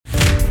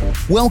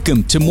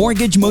Welcome to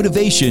Mortgage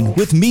Motivation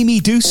with Mimi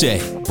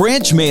Duce,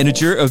 branch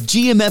manager of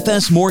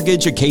GMFS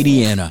Mortgage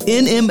Acadiana,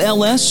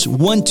 NMLS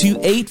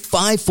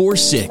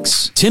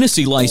 128546,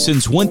 Tennessee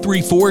license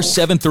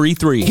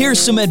 134733. Here's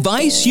some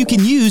advice you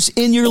can use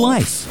in your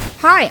life.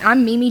 Hi,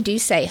 I'm Mimi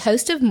Duce,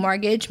 host of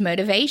Mortgage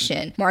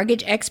Motivation,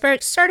 mortgage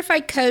expert,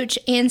 certified coach,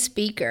 and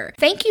speaker.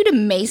 Thank you to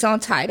Maison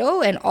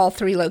Title and all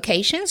three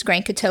locations,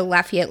 Grand Coteau,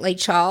 Lafayette, Lake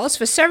Charles,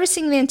 for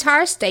servicing the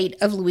entire state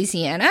of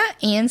Louisiana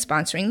and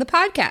sponsoring the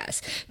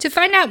podcast. To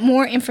find out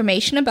more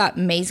information about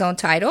Maison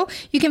Title,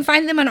 you can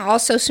find them on all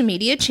social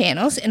media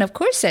channels and, of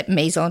course, at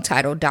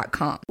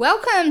maisontitle.com.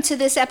 Welcome to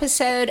this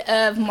episode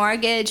of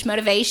Mortgage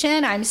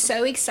Motivation. I'm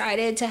so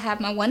excited to have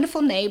my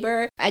wonderful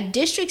neighbor at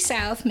District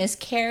South, Miss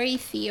Carrie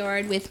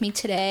Theard, with me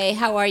today.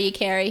 How are you,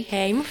 Carrie?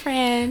 Hey, my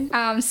friend.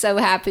 I'm so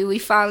happy we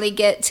finally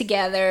get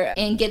together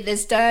and get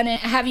this done and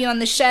have you on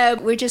the show.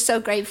 We're just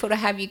so grateful to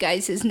have you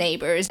guys as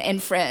neighbors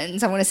and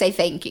friends. I want to say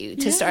thank you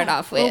to start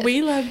off with. Well,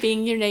 we love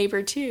being your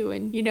neighbor too,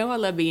 and you know I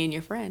love being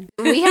your friend.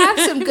 We have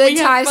some good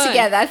times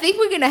together. I think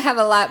we're going to have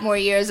a lot more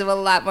years of a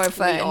lot more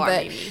fun.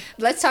 Maybe.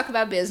 Let's talk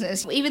about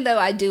business. Even though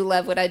I do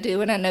love what I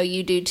do, and I know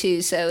you do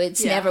too, so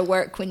it's never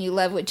work when you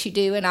love what you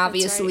do, and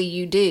obviously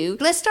you do.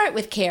 Let's start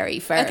with Carrie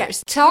first. Okay.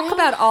 Talk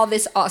about all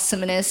this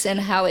awesomeness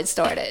and how it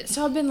started.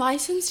 So I've been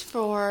licensed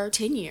for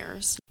 10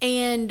 years,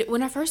 and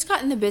when I first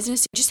got in the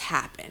business, it just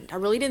happened. I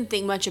really didn't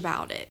think much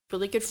about it.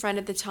 Really good friend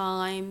at the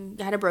time.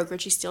 I had a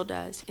brokerage, he still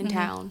does, in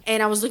town,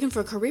 and I was looking for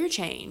a career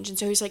change, and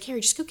so he's like,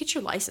 Carrie, just go get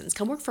your license.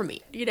 Come work for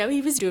me. You know,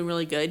 he was doing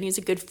really good, and he's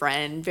a good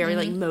friend, very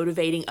like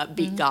motivating,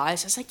 upbeat guy.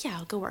 So I was like, yeah,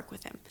 I'll go work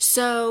with him.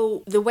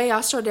 So the way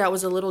I started out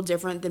was a little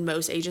different than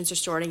most agents are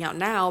starting out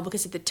now,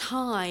 because at the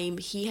time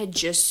he had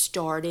just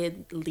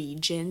started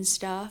lead gen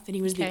stuff, and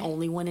he was the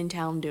only one in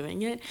town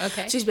doing it.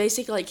 Okay. So he's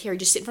basically like, Carrie,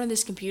 just sit in front of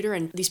this computer,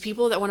 and these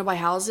people that want to buy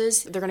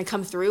houses, they're going to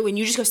come through, and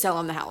you just go sell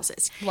them the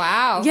houses.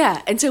 Wow.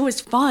 Yeah. And so it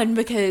was fun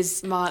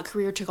because my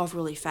career took off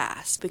really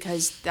fast,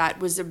 because that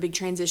was a big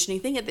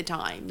transitioning thing at the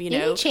time, you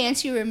know. Any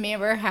chance you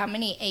remember how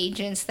many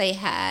agents they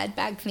had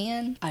back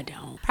then? I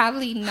don't.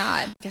 Probably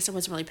not. I guess I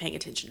wasn't really paying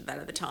attention to that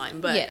at the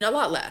time, but a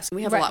lot less.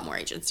 We have a lot more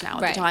agents now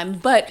at the time.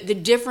 But the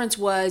difference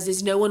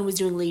is no one was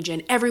doing lead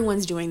gen.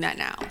 Everyone's doing that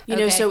now. You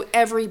know, so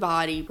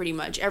everybody, pretty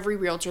much, every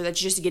realtor that's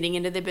just getting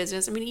into the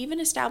business, I mean, even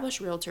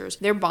established realtors,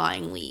 they're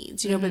buying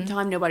leads. You know, by the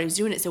time nobody was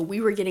doing it, so we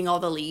were getting all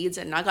the leads,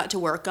 and I got to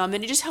work them,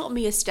 and it just helped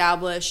me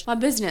establish my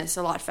business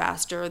a lot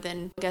faster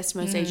than, I guess,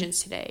 most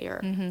agents today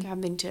are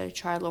having to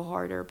try a little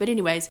harder. But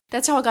anyways,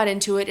 that's how I got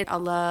into it. I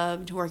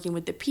loved working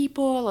with the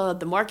people. I loved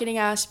the marketing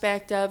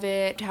aspect of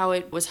it, how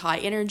it was high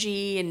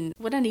energy and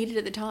what I needed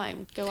at the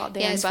time. Go out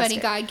there and it's bust funny,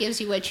 it. God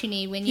gives you what you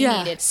need when you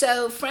need it.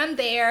 So from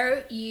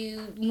there,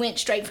 you went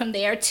straight from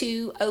there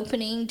to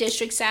opening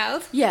District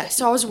South? Yeah,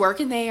 so I was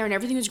working there and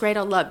everything was great.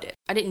 I loved it.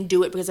 I didn't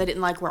do it because I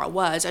didn't like where I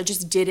was. I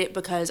just did it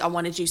because I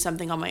wanted to do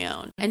something on my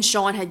own. And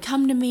Sean had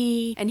come to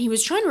me, and he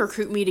was trying to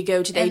recruit me to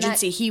go to the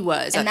agency he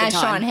was at the time. And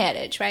that's Sean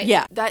Headage, right?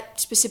 Yeah.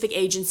 That specific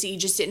agency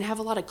just didn't have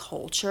a lot of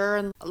culture,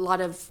 and a lot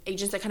of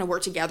agents that kind of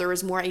work together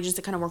is more agents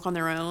that kind of work on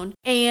their own.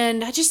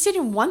 And I just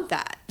didn't want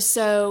that.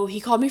 So he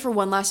called me for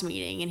one last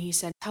meeting, and he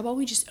said, how about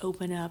we just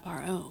open up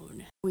our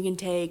own? We can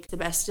take the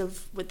best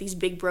of what these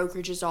big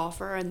brokerages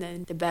offer and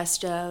then the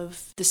best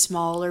of the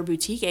smaller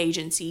boutique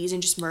agencies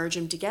and just merge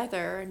them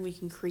together, and we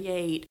can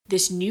create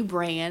this new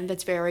brand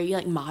that's very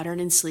like modern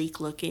and sleek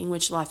looking,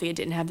 which Lafayette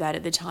didn't have that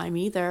at the time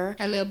either.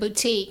 A little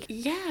boutique.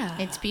 Yeah.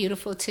 It's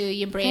beautiful too.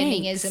 Your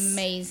branding is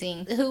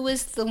amazing. Who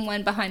was the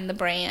one behind the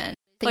brand?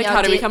 Like,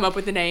 how did we come up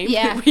with the name?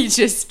 Yeah. We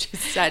just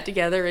sat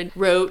together and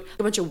wrote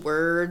a bunch of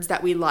words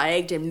that we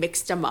liked and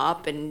mixed them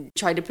up and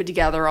tried to put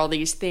together all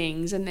these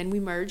things. And then we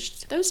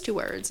merged those two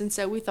words. And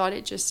so we thought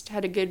it just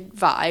had a good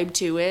vibe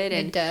to it.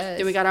 And it does.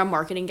 Then we got our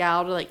marketing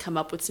gal to like come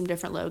up with some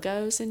different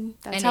logos. And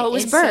that's how it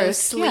was birthed.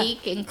 So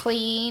sleek and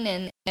clean.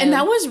 And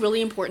that was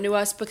really important to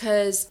us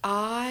because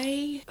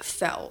I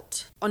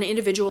felt on an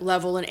individual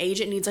level, an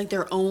agent needs like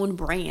their own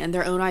brand,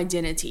 their own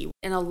identity.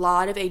 And a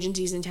lot of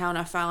agencies in town,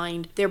 I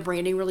find their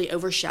branding really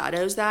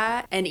overshadows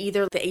that. And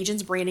either the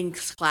agent's branding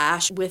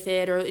clash with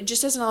it, or it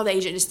just doesn't allow the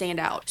agent to stand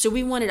out. So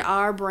we wanted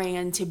our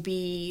brand to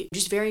be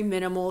just very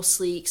minimal,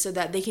 sleek, so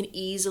that they can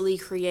easily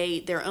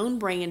create their own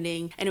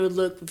branding and it would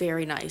look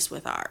very nice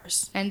with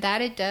ours. And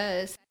that it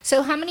does.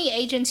 So how many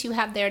agents you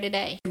have there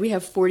today? We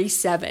have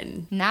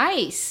 47.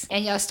 Nice.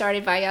 And y'all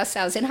started by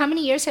yourselves. And how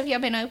many years have y'all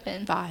been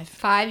open? 5.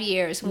 5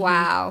 years.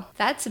 Wow.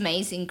 That's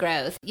amazing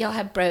growth. Y'all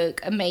have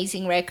broke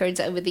amazing records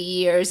over the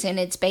years, and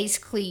it's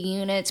basically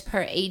units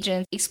per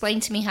agent. Explain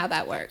to me how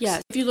that works.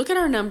 Yeah. If you look at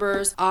our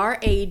numbers, our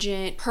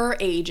agent per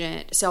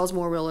agent sells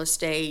more real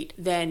estate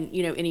than,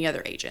 you know, any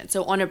other agent.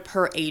 So on a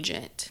per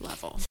agent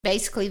level.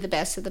 Basically the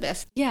best of the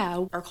best.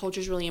 Yeah. Our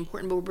culture is really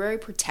important, but we're very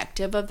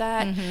protective of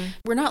that.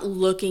 We're not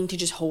looking to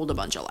just hold a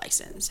bunch of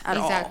license at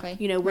all. Exactly.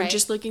 You know, we're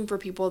just looking for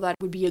people that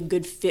would be a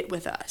good fit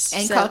with us.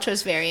 And culture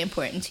is very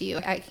important to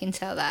you. I can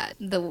tell that.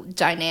 The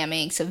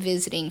dynamics of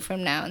visiting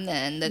from now and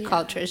then, the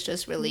culture is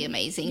just really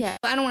amazing. Yeah.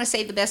 I don't want want to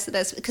say the best of the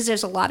best because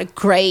there's a lot of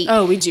great.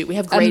 Oh, we do. We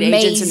have great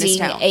agents in this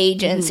town.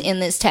 Agents in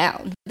this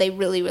town. They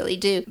really, really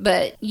do.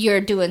 But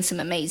you're doing some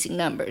amazing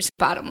numbers,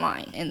 bottom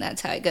line. And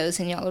that's how it goes.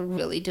 And y'all are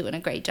really doing a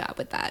great job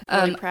with that.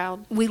 Really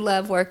proud. We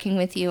love working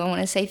with you. I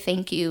want to say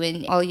thank you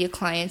and all your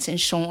clients and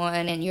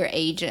Sean and your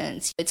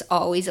agents. It's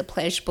always a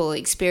pleasurable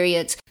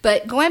experience.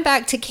 But going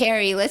back to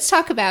Carrie, let's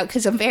talk about,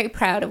 because I'm very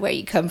proud of where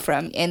you come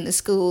from and the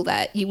school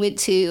that you went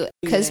to,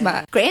 because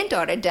my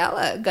granddaughter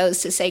Della goes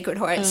to Sacred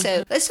Heart.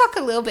 So let's talk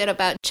a little bit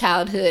about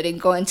childhood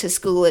and going to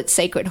school at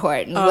Sacred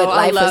Heart and what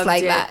life was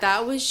like that.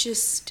 That was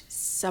just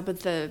some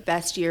of the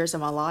best years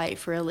of my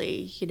life,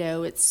 really. You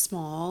know, it's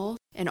small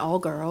and all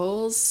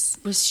girls.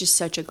 It was just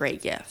such a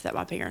great gift that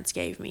my parents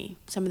gave me.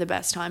 Some of the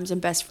best times and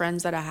best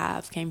friends that I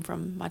have came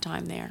from my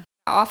time there.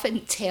 I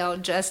often tell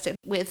Justin,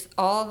 with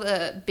all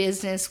the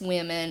business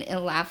women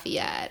in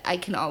Lafayette, I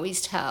can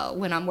always tell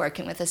when I'm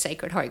working with a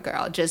Sacred Heart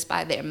girl just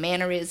by their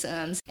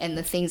mannerisms and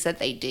the things that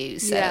they do.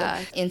 So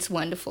it's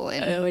wonderful.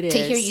 And to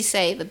hear you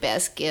say the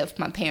best gift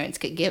my parents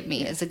could give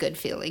me is a good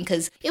feeling,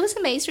 because it was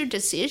a major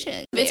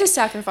decision. It's a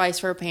sacrifice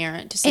for a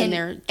parent to send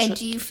their And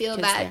do you feel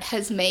that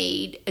has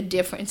made a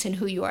difference in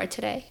who you are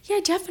today?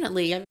 Yeah,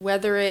 definitely.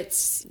 Whether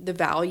it's the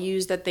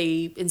values that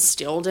they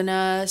instilled in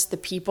us, the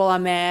people I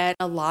met,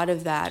 a lot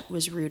of that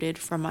was rooted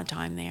from my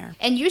time there.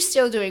 And you're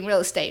still doing real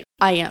estate.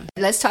 I am.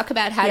 Let's talk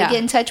about how to get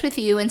in touch with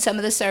you and some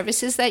of the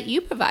services that you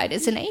provide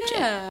as an agent.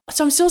 Yeah.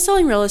 So I'm still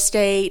selling real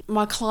estate.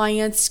 My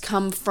clients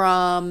come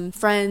from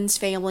friends,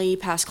 family,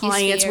 past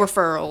clients,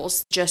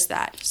 referrals, just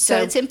that. So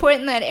it's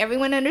important that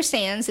everyone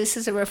understands this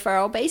is a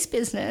referral-based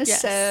business.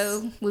 Yes.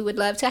 So we would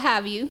love to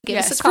have you. Give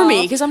us a call. For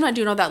me, because I'm not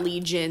doing all that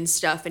lead gen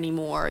stuff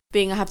anymore.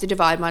 Being I have to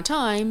divide my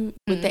time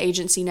with the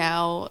agency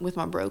now with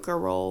my broker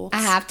role.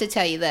 I have to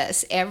tell you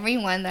this.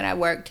 Everyone that I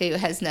work to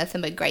has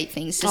nothing but great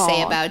things to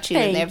say about you.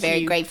 And they're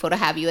very grateful to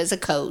have you as a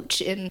coach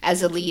and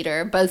as a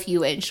leader, both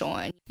you and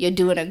Sean. You're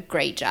doing a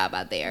great job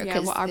out there.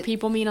 Yeah, our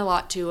people mean a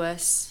lot to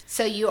us.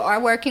 So you are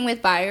working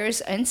with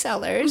buyers and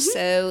sellers.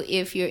 So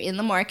if you're in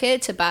the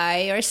market to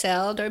buy or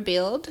sell or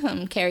build,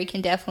 Carrie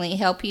can definitely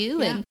help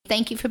you. And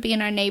thank you for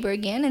being our neighbor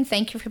again. And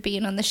thank you for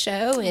being on the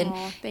show. And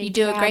you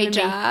do a great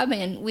job.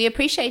 And we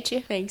appreciate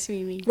you. Thanks,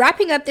 Mimi.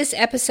 Wrapping up this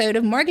episode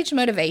of Mortgage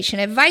Motivation,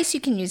 advice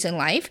you can use in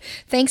life.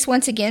 Thanks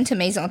once again to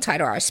Maison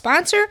Title, our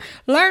sponsor.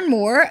 Learn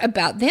more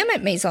about them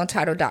at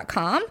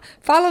MaisonTitle.com.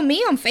 Follow me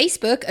on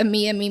Facebook,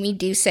 Amia Mimi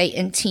Duce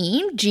and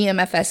Team,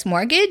 GMFS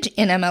Mortgage,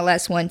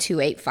 NMLS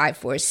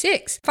 128546.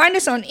 Find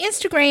us on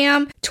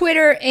Instagram,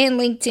 Twitter, and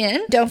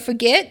LinkedIn. Don't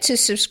forget to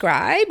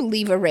subscribe,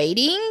 leave a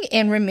rating,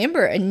 and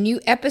remember, a new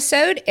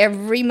episode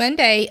every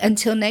Monday.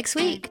 Until next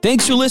week.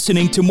 Thanks for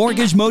listening to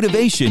Mortgage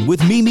Motivation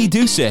with Mimi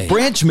Duce,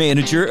 branch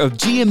manager of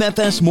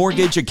GMFS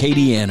Mortgage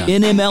Acadiana,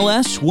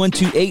 NMLS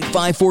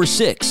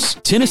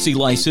 128546, Tennessee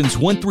license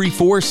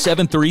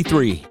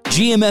 134733.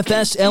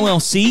 GMFS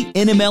LLC,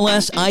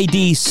 NMLS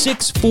ID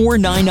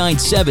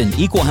 64997,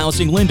 Equal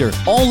Housing Lender.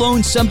 All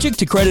loans subject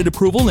to credit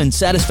approval and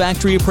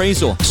satisfactory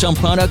appraisal. Some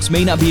products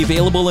may not be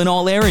available in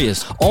all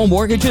areas. All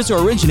mortgages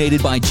are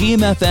originated by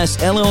GMFS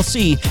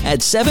LLC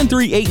at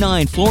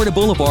 7389 Florida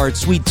Boulevard,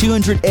 Suite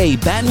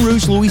 200A, Baton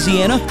Rouge,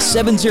 Louisiana,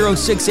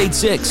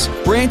 70686.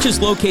 Branch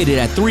is located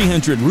at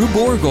 300 Rue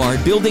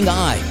Beauregard, Building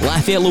I,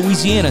 Lafayette,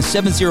 Louisiana,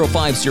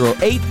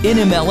 70508,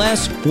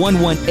 NMLS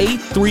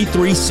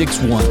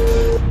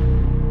 1183361.